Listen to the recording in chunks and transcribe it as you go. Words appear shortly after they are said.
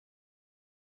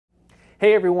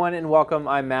Hey everyone and welcome,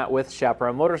 I'm Matt with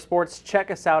Chaparral Motorsports.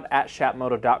 Check us out at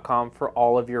chapmoto.com for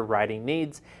all of your riding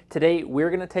needs. Today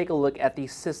we're going to take a look at the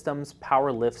Systems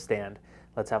Powerlift stand.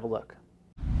 Let's have a look.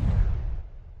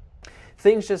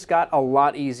 Things just got a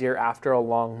lot easier after a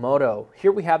long moto.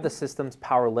 Here we have the Systems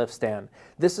Powerlift stand.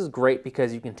 This is great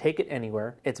because you can take it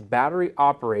anywhere, it's battery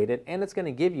operated, and it's going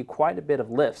to give you quite a bit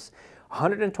of lifts.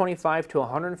 125 to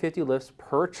 150 lifts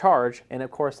per charge, and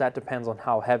of course that depends on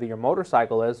how heavy your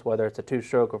motorcycle is, whether it's a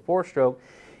 2-stroke or 4-stroke.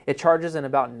 It charges in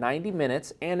about 90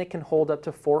 minutes and it can hold up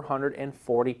to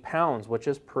 440 pounds, which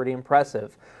is pretty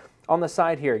impressive. On the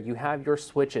side here, you have your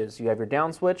switches. You have your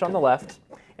down switch on the left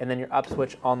and then your up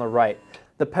switch on the right.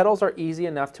 The pedals are easy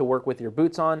enough to work with your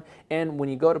boots on, and when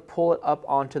you go to pull it up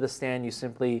onto the stand, you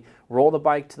simply roll the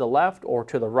bike to the left or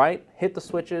to the right, hit the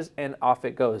switches, and off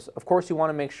it goes. Of course, you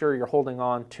want to make sure you're holding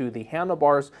on to the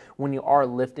handlebars when you are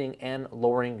lifting and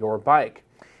lowering your bike.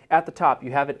 At the top,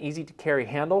 you have an easy to carry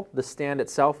handle. The stand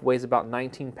itself weighs about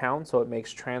 19 pounds, so it makes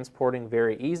transporting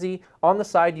very easy. On the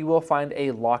side, you will find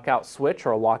a lockout switch,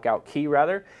 or a lockout key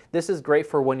rather. This is great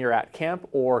for when you're at camp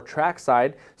or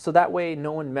trackside, so that way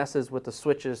no one messes with the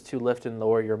switches to lift and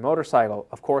lower your motorcycle.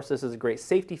 Of course, this is a great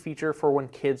safety feature for when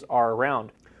kids are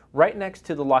around. Right next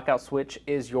to the lockout switch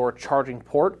is your charging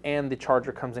port, and the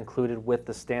charger comes included with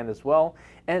the stand as well.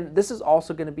 And this is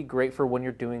also going to be great for when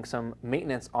you're doing some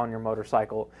maintenance on your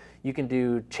motorcycle. You can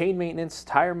do chain maintenance,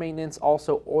 tire maintenance,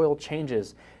 also oil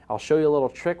changes. I'll show you a little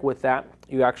trick with that.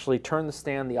 You actually turn the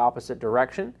stand the opposite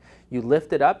direction. You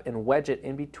lift it up and wedge it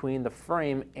in between the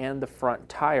frame and the front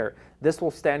tire. This will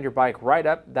stand your bike right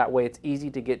up. That way it's easy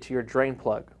to get to your drain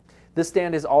plug. This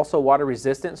stand is also water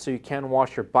resistant, so you can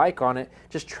wash your bike on it.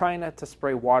 Just try not to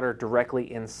spray water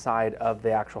directly inside of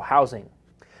the actual housing.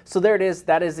 So there it is.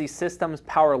 That is the Systems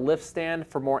Powerlift stand.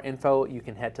 For more info, you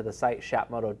can head to the site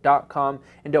chapmoto.com,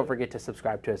 and don't forget to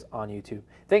subscribe to us on YouTube.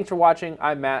 Thanks for watching.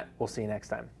 I'm Matt. We'll see you next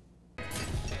time.